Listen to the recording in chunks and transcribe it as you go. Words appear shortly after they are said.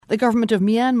The government of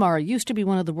Myanmar used to be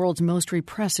one of the world's most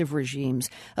repressive regimes.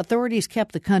 Authorities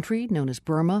kept the country, known as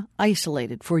Burma,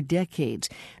 isolated for decades.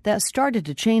 That started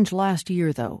to change last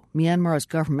year, though. Myanmar's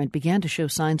government began to show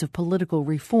signs of political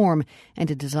reform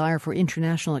and a desire for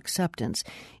international acceptance.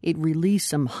 It released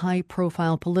some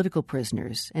high-profile political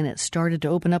prisoners, and it started to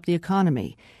open up the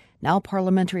economy. Now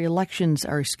parliamentary elections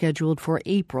are scheduled for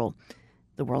April.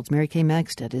 The world's Mary Kay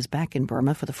Magistad is back in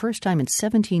Burma for the first time in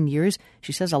 17 years.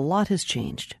 She says a lot has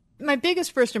changed. My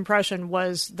biggest first impression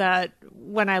was that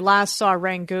when I last saw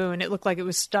Rangoon, it looked like it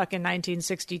was stuck in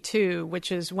 1962,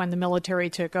 which is when the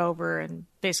military took over and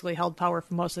basically held power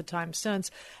for most of the time since.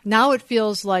 Now it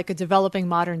feels like a developing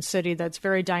modern city that's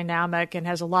very dynamic and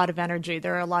has a lot of energy.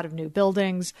 There are a lot of new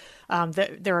buildings.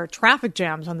 There are traffic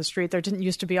jams on the street. There didn't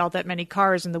used to be all that many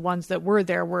cars, and the ones that were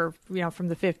there were, from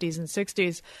the 50s and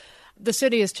 60s. The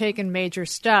city has taken major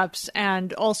steps,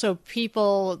 and also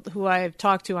people who I've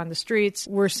talked to on the streets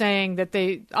were saying that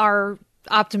they are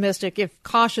optimistic, if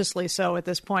cautiously so at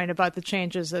this point, about the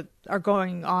changes that are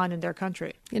going on in their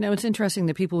country. It's interesting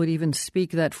that people would even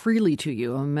speak that freely to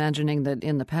you, imagining that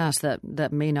in the past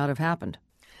that may not have happened.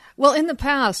 Well, in the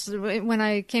past, when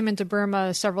I came into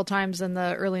Burma several times in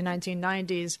the early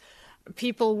 1990s,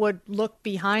 people would look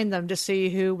behind them to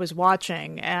see who was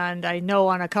watching. And I know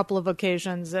on a couple of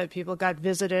occasions that people got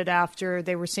visited after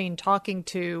they were seen talking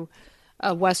to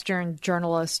a Western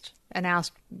journalist and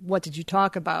asked, "What did you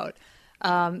talk about?"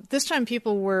 This time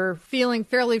people were feeling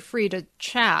fairly free to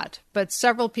chat, but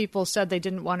several people said they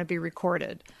didn't want to be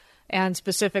recorded and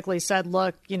specifically said,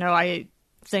 look, I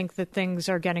think that things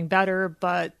are getting better,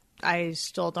 but I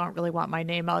still don't really want my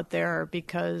name out there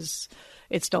because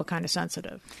it's still kind of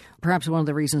sensitive. Perhaps one of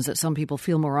the reasons that some people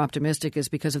feel more optimistic is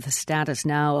because of the status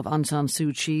now of Aung San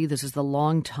Suu Kyi. This is the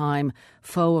longtime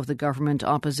foe of the government,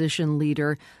 opposition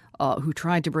leader who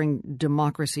tried to bring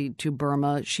democracy to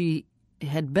Burma. She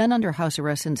had been under house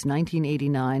arrest since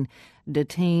 1989,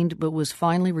 detained, but was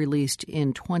finally released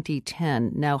in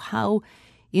 2010. Now, how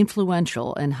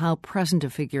influential and how present a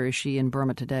figure is she in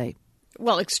Burma today?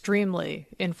 Well, extremely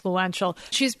influential.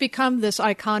 She's become this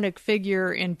iconic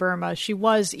figure in Burma. She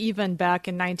was even back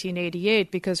in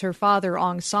 1988 because her father,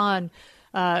 Aung San,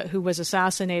 who was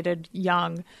assassinated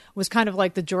young, was kind of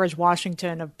like the George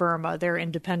Washington of Burma, their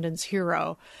independence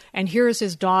hero. And here's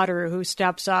his daughter who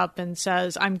steps up and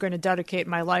says, I'm going to dedicate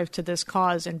my life to this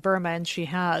cause in Burma, and she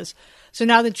has. So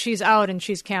now that she's out and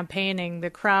she's campaigning, the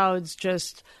crowds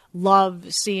just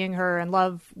love seeing her and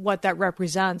love what that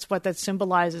represents, what that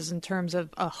symbolizes in terms of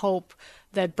a hope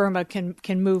that Burma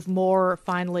can move more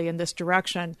finally in this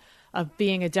direction of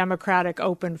being a democratic,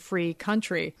 open, free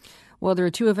country. Well, there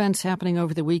are two events happening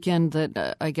over the weekend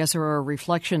that I guess are a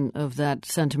reflection of that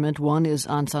sentiment. One is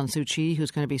Aung San Suu Kyi,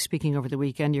 who's going to be speaking over the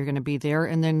weekend. You're going to be there.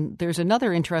 And then there's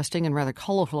another interesting and rather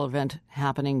colorful event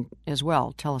happening as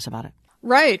well. Tell us about it.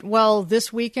 Right. Well,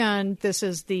 this weekend, this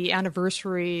is the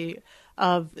anniversary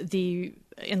of the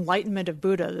Enlightenment of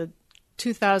Buddha, the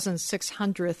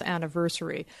 2600th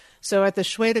anniversary. So at the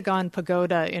Shwedagon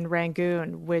Pagoda in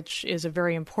Rangoon, which is a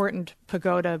very important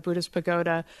pagoda, Buddhist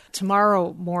pagoda,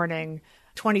 tomorrow morning,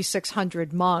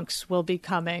 2,600 monks will be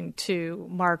coming to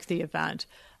mark the event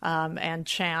and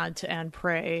chant and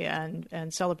pray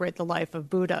and celebrate the life of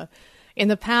Buddha. In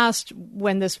the past,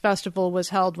 when this festival was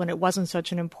held, when it wasn't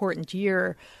such an important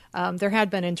year, there had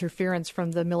been interference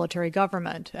from the military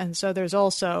government. And so there's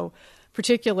also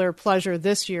particular pleasure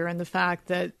this year in the fact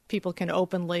that people can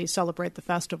openly celebrate the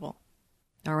festival.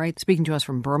 All right. Speaking to us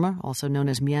from Burma, also known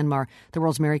as Myanmar, the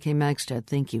world's Mary Kay Magistad.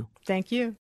 Thank you. Thank you.